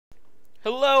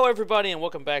Hello everybody and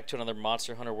welcome back to another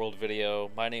Monster Hunter World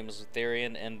video. My name is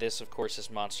Lutherian and this of course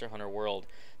is Monster Hunter World.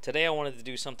 Today I wanted to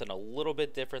do something a little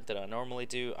bit different than I normally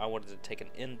do. I wanted to take an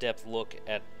in-depth look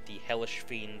at the hellish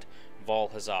fiend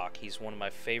Vaal Hazak. He's one of my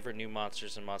favorite new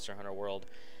monsters in Monster Hunter World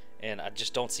and I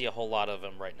just don't see a whole lot of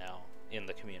him right now in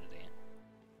the community.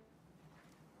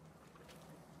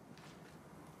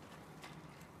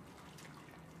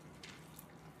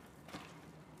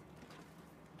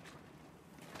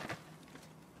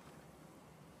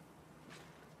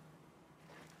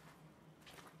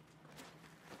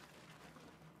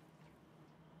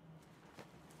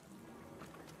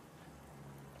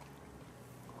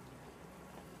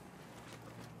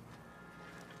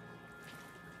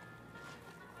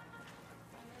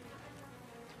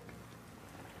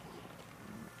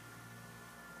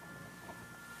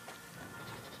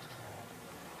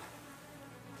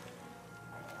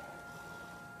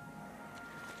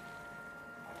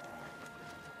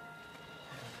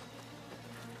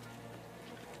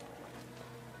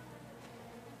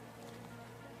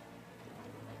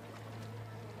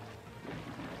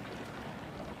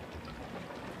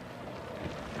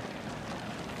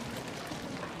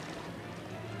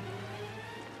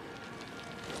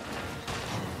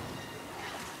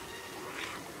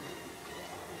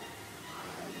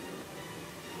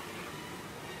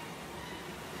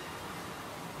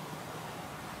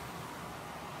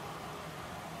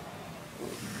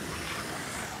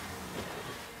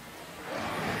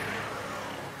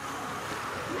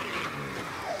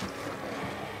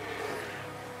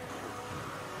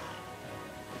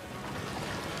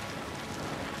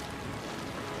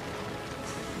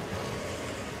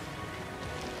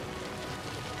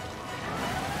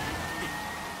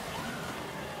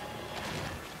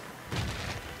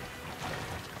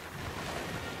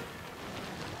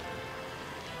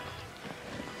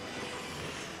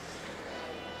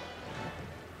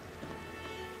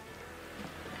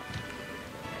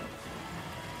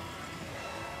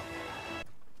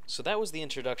 So that was the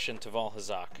introduction to Vaal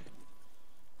Hazak.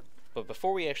 But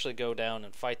before we actually go down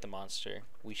and fight the monster,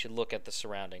 we should look at the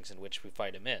surroundings in which we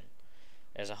fight him in.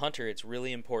 As a hunter, it's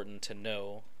really important to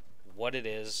know what it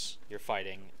is you're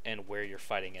fighting and where you're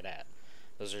fighting it at.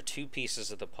 Those are two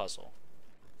pieces of the puzzle.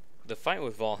 The fight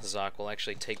with Vaal Hazak will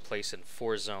actually take place in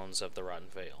 4 zones of the Rotten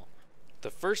Vale.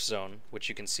 The first zone, which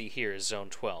you can see here, is Zone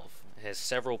 12. It has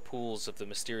several pools of the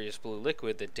mysterious blue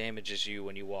liquid that damages you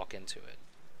when you walk into it.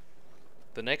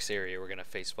 The next area we're going to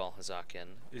face Vaal Hazak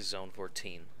in is Zone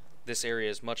 14. This area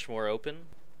is much more open,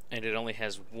 and it only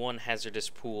has one hazardous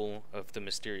pool of the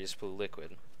mysterious blue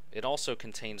liquid. It also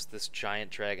contains this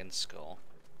giant dragon skull,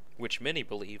 which many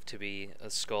believe to be a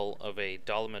skull of a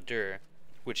Dalmadur,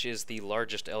 which is the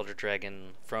largest elder dragon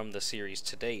from the series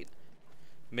to date.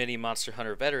 Many Monster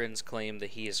Hunter veterans claim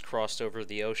that he has crossed over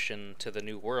the ocean to the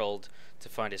New World to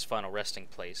find his final resting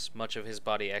place. Much of his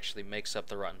body actually makes up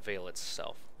the Rotten Vale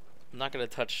itself. I'm not going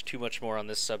to touch too much more on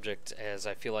this subject as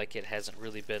I feel like it hasn't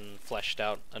really been fleshed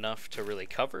out enough to really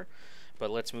cover,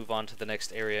 but let's move on to the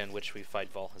next area in which we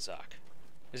fight Vaal Hazak.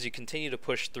 As you continue to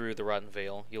push through the Rotten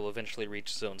Vale, you'll eventually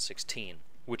reach Zone 16,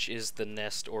 which is the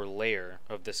nest or lair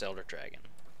of this Elder Dragon.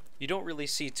 You don't really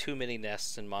see too many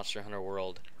nests in Monster Hunter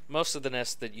World. Most of the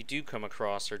nests that you do come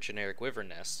across are generic wyvern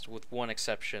nests, with one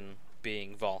exception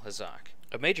being Vaal Hazak.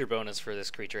 A major bonus for this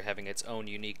creature having its own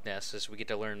unique nest is we get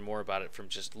to learn more about it from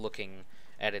just looking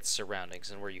at its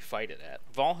surroundings and where you fight it at.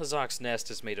 Vaal Hazak's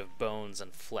nest is made of bones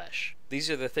and flesh. These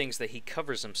are the things that he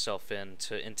covers himself in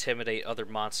to intimidate other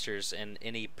monsters and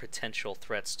any potential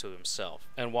threats to himself.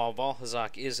 And while Vaal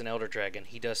Hazak is an Elder Dragon,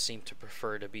 he does seem to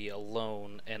prefer to be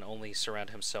alone and only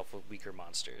surround himself with weaker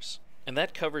monsters. And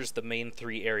that covers the main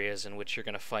 3 areas in which you're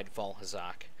going to fight Vaal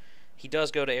Hazak. He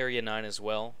does go to Area 9 as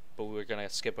well, but we're going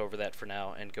to skip over that for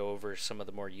now and go over some of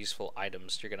the more useful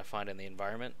items you're going to find in the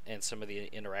environment and some of the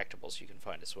interactables you can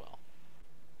find as well.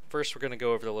 First, we're going to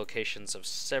go over the locations of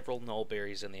several null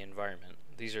berries in the environment.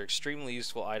 These are extremely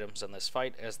useful items in this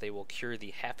fight as they will cure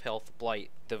the half-health blight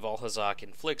that Vaal Hazak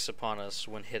inflicts upon us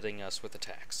when hitting us with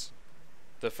attacks.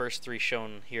 The first 3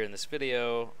 shown here in this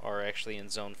video are actually in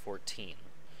Zone 14.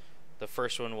 The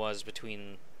first one was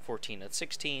between 14 and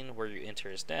 16, where you enter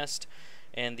his nest,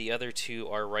 and the other 2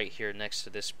 are right here next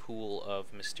to this pool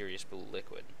of mysterious blue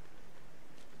liquid.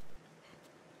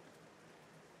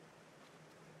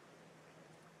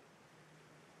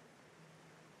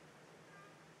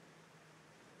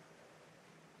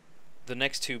 The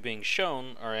next 2 being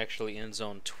shown are actually in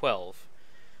Zone 12,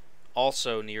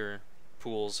 also near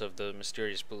pools of the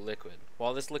mysterious blue liquid.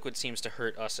 While this liquid seems to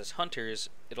hurt us as hunters,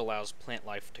 it allows plant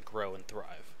life to grow and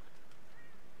thrive.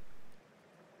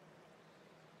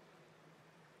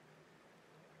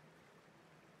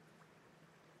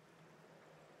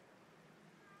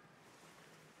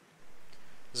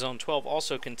 Zone 12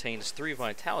 also contains 3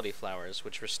 vitality flowers,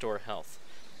 which restore health.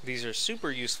 These are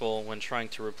super useful when trying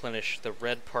to replenish the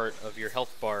red part of your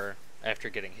health bar after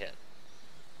getting hit.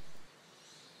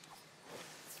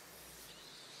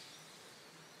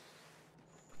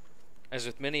 As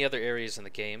with many other areas in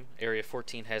the game, Area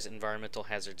 14 has environmental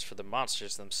hazards for the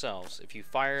monsters themselves. If you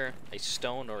fire a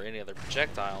stone or any other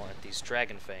projectile at these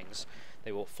dragon fangs,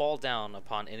 they will fall down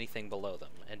upon anything below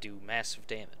them and do massive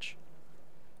damage.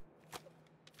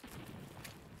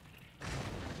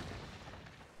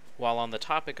 While on the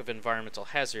topic of environmental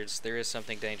hazards, there is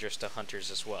something dangerous to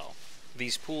hunters as well.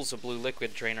 These pools of blue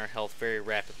liquid drain our health very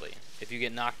rapidly. If you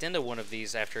get knocked into one of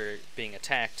these after being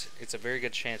attacked, it's a very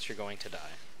good chance you're going to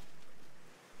die.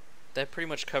 That pretty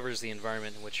much covers the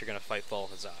environment in which you're going to fight Vaal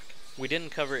Hazak. We didn't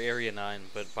cover Area 9,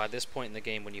 but by this point in the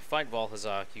game, when you fight Vaal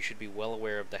Hazak, you should be well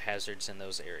aware of the hazards in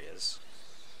those areas.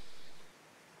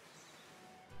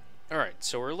 Alright,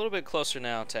 so we're a little bit closer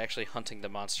now to actually hunting the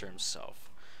monster himself.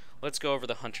 Let's go over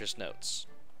the hunter's notes.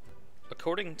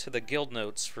 According to the guild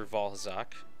notes for Vaal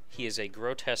Hazak, he is a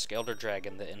grotesque elder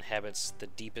dragon that inhabits the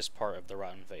deepest part of the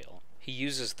Rotten Vale. He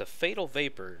uses the fatal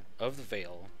vapor of the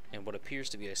Vale in what appears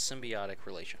to be a symbiotic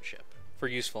relationship. For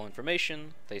useful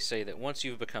information, they say that once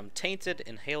you've become tainted,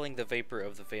 inhaling the vapor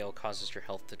of the Vale causes your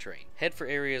health to drain. Head for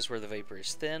areas where the vapor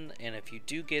is thin, and if you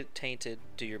do get tainted,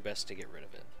 do your best to get rid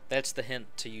of it. That's the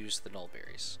hint to use the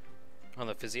nullberries. On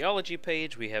the physiology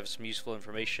page, we have some useful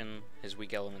information. His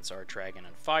weak elements are dragon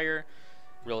and fire,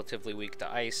 relatively weak to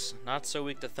ice, not so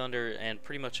weak to thunder, and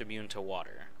pretty much immune to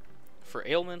water. For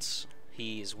ailments,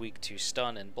 he is weak to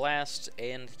stun and blast,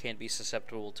 and can be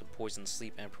susceptible to poison,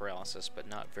 sleep, and paralysis, but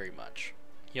not very much.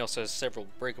 He also has several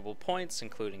breakable points,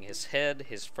 including his head,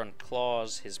 his front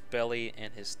claws, his belly,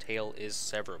 and his tail is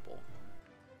severable.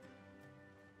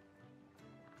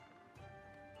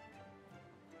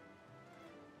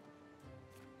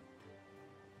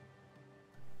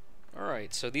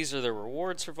 Alright, so these are the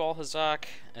rewards for Vaal Hazak.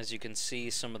 As you can see,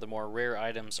 some of the more rare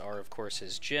items are, of course,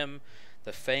 his gem.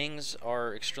 The fangs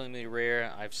are extremely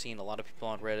rare. I've seen a lot of people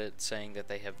on Reddit saying that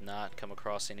they have not come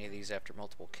across any of these after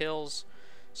multiple kills.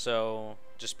 So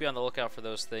just be on the lookout for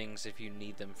those things if you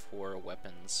need them for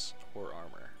weapons or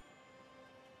armor.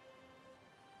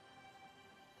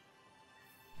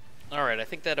 Alright, I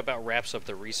think that about wraps up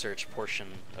the research portion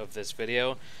of this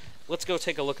video. Let's go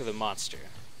take a look at the monster.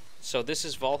 So this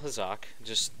is Vaal Hazak,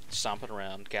 just stomping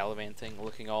around, gallivanting,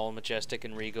 looking all majestic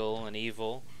and regal and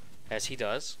evil, as he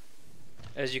does.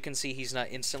 As you can see, he's not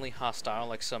instantly hostile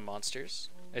like some monsters.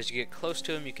 As you get close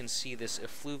to him, you can see this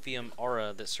effluvium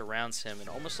aura that surrounds him. It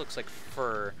almost looks like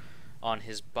fur on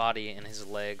his body and his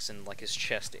legs and like his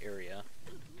chest area.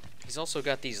 He's also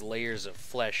got these layers of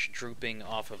flesh drooping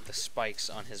off of the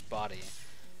spikes on his body.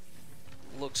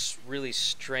 Looks really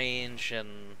strange and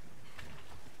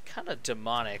kind of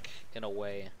demonic in a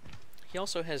way. He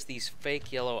also has these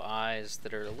fake yellow eyes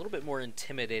that are a little bit more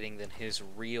intimidating than his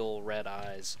real red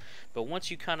eyes. But once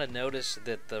you kind of notice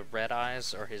that the red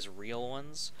eyes are his real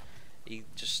ones, he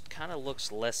just kind of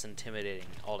looks less intimidating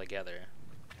altogether.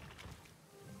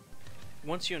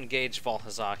 Once you engage Vaal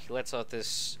Hazak, he lets out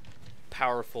this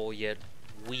powerful yet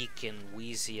weak and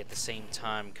wheezy at the same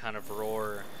time kind of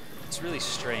roar. It's really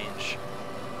strange.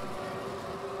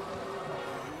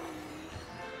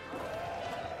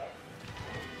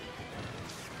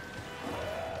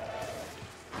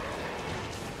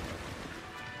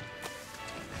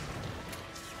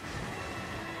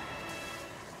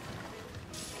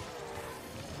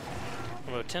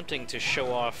 I'm attempting to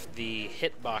show off the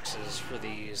hitboxes for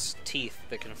these teeth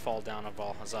that can fall down on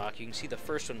Vaal Hazak. You can see the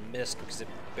first one missed because it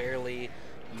barely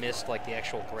missed like the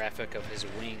actual graphic of his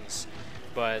wings.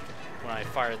 But when I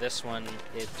fire this one,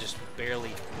 it just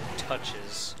barely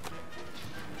touches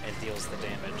and deals the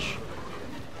damage.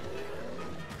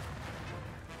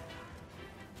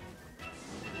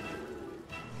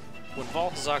 When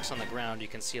Vaal Hazak's on the ground, you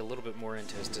can see a little bit more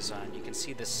into his design. You can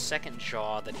see the second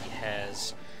jaw that he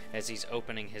has as he's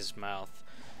opening his mouth.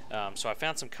 So I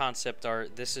found some concept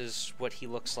art. This is what he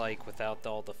looks like without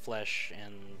all the flesh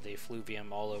and the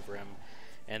effluvium all over him.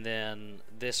 And then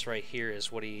this right here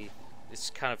is what it's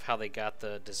kind of how they got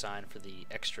the design for the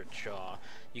extra jaw.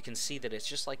 You can see that it's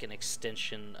just like an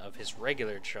extension of his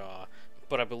regular jaw,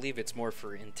 but I believe it's more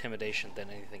for intimidation than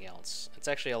anything else. It's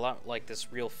actually a lot like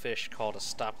this real fish called a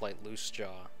stoplight loose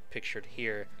jaw, pictured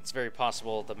here. It's very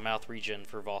possible the mouth region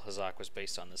for Vaal Hazak was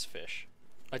based on this fish.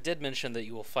 I did mention that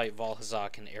you will fight Vaal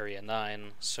Hazak in Area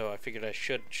 9, so I figured I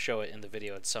should show it in the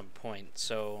video at some point.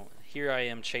 So here I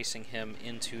am chasing him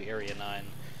into Area 9.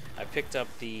 I picked up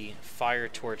the fire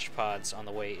torch pods on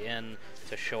the way in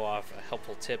to show off a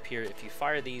helpful tip here. If you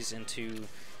fire these into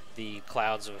the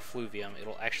clouds of effluvium,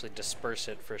 it'll actually disperse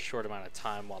it for a short amount of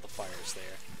time while the fire is there.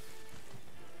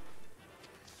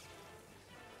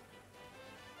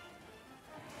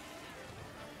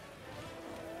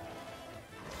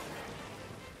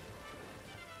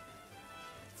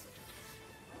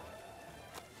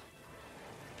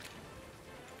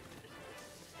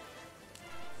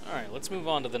 Alright, let's move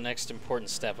on to the next important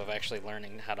step of actually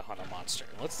learning how to hunt a monster.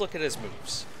 Let's look at his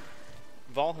moves.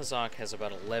 Vaal Hazak has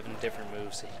about 11 different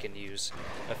moves that he can use,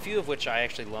 a few of which I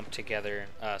actually lump together,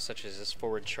 such as his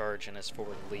forward charge and his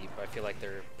forward leap. I feel like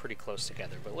they're pretty close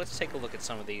together, but let's take a look at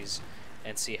some of these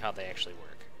and see how they actually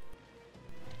work.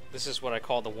 This is what I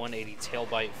call the 180 tail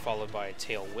bite followed by a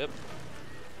tail whip.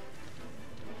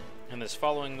 And this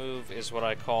following move is what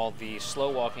I call the slow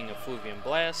walking effluvium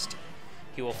blast.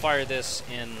 He will fire this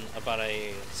in about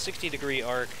a 60-degree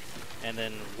arc and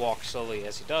then walk slowly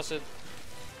as he does it.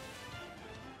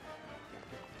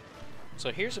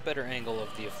 So here's a better angle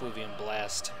of the effluvium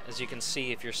blast. As you can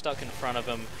see, if you're stuck in front of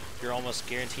him, you're almost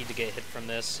guaranteed to get hit from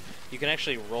this. You can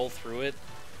actually roll through it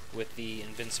with the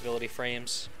invincibility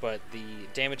frames, but the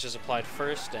damage is applied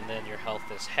first and then your health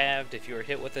is halved if you are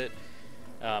hit with it.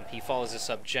 He follows this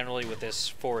up generally with this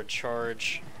forward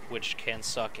charge, which can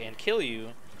suck and kill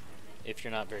you if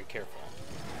you're not very careful.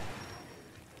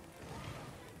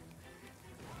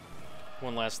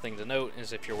 One last thing to note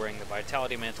is if you're wearing the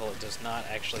Vitality Mantle, it does not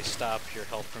actually stop your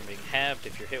health from being halved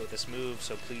if you're hit with this move,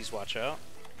 so please watch out.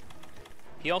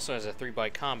 He also has a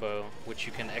 3-bite combo, which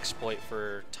you can exploit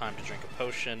for time to drink a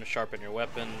potion, sharpen your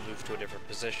weapon, move to a different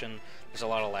position. There's a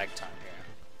lot of lag time here.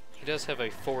 He does have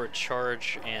a forward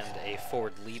charge and a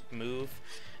forward leap move.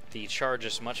 The charge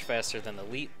is much faster than the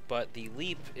leap, but the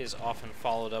leap is often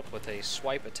followed up with a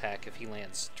swipe attack if he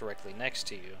lands directly next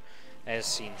to you, as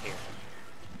seen here.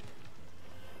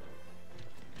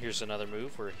 Here's another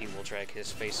move where he will drag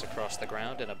his face across the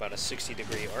ground in about a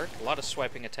 60-degree arc. A lot of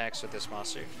swiping attacks with this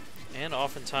monster. And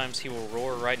oftentimes he will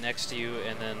roar right next to you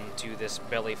and then do this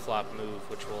belly flop move,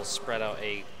 which will spread out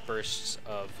a burst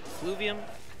of effluvium.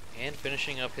 And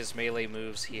finishing up his melee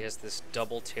moves, he has this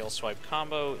double tail swipe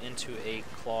combo into a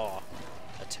claw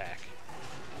attack.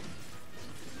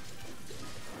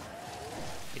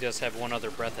 He does have one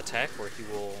other breath attack where he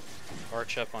will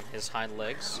arch up on his hind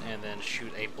legs and then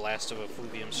shoot a blast of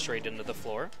effluvium straight into the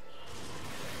floor.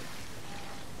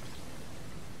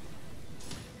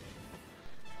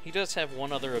 He does have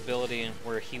one other ability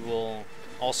where he will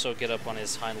also get up on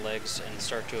his hind legs and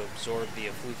start to absorb the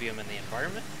effluvium in the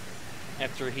environment.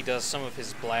 After he does some of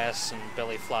his blasts and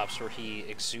belly flops where he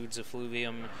exudes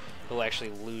effluvium, he'll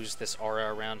actually lose this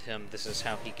aura around him. This is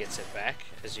how he gets it back.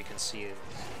 As you can see,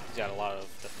 he's got a lot of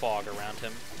the fog around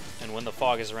him. And when the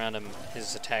fog is around him,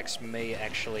 his attacks may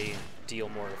actually deal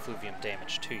more effluvium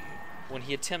damage to you. When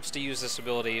he attempts to use this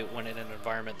ability when in an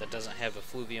environment that doesn't have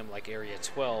effluvium like Area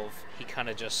 12, he kind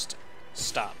of just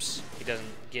stops. He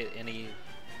doesn't get any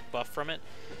buff from it.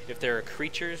 If there are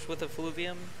creatures with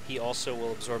effluvium, he also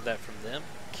will absorb that from them,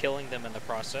 killing them in the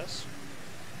process.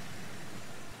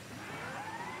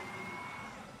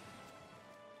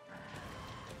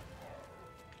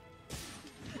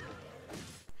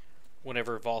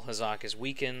 Whenever Vaal Hazak is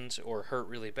weakened or hurt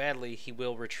really badly, he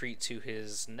will retreat to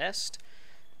his nest.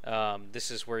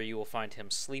 This is where you will find him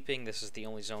sleeping. This is the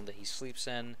only zone that he sleeps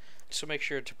in, so make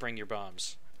sure to bring your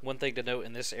bombs. One thing to note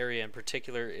in this area in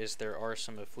particular is there are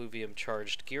some effluvium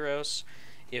charged gyros.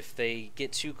 If they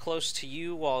get too close to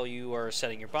you while you are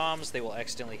setting your bombs, they will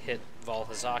accidentally hit Vaal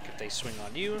Hazak if they swing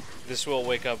on you. This will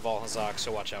wake up Vaal Hazak,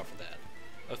 so watch out for that.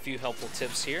 A few helpful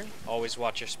tips here. Always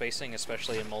watch your spacing,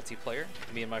 especially in multiplayer.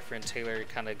 Me and my friend Taylor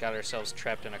kind of got ourselves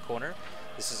trapped in a corner.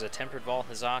 This is a tempered Vaal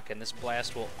Hazak, and this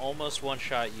blast will almost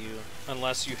one-shot you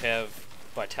unless you have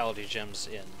Vitality Gems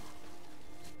in.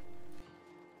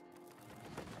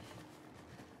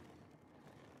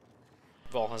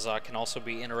 Vaal Hazak can also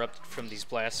be interrupted from these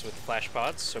blasts with flash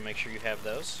pods, so make sure you have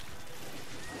those.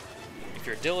 If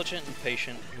you're diligent and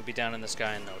patient, you'll be down in this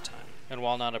guy in no time. And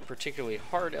while not a particularly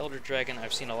hard Elder Dragon,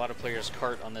 I've seen a lot of players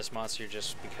cart on this monster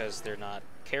just because they're not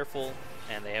careful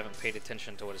and they haven't paid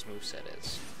attention to what his moveset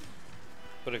is.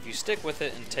 But if you stick with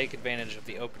it and take advantage of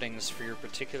the openings for your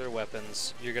particular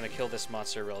weapons, you're going to kill this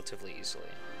monster relatively easily.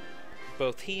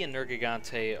 Both he and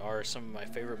Nergigante are some of my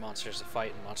favorite monsters to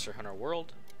fight in Monster Hunter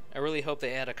World. I really hope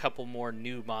they add a couple more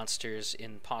new monsters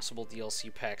in possible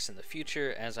DLC packs in the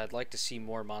future, as I'd like to see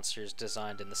more monsters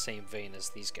designed in the same vein as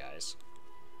these guys.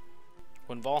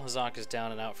 When Vaal Hazak is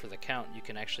down and out for the count, you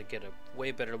can actually get a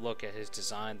way better look at his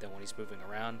design than when he's moving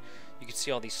around. You can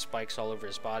see all these spikes all over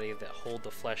his body that hold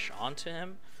the flesh onto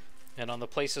him, And on the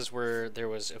places where there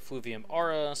was effluvium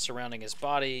aura surrounding his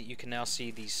body, you can now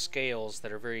see these scales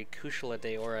that are very Kushala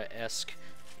Daora-esque,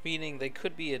 meaning they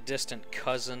could be a distant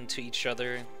cousin to each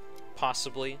other,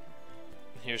 possibly.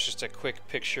 Here's just a quick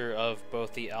picture of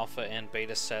both the alpha and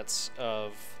beta sets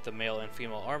of the male and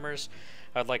female armors.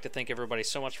 I'd like to thank everybody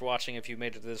so much for watching. If you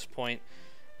made it to this point,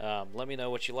 let me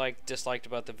know what you liked, disliked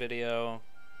about the video,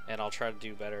 and I'll try to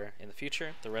do better in the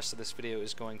future. The rest of this video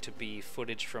is going to be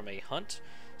footage from a hunt,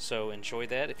 so enjoy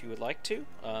that if you would like to.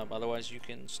 Otherwise, you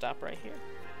can stop right here.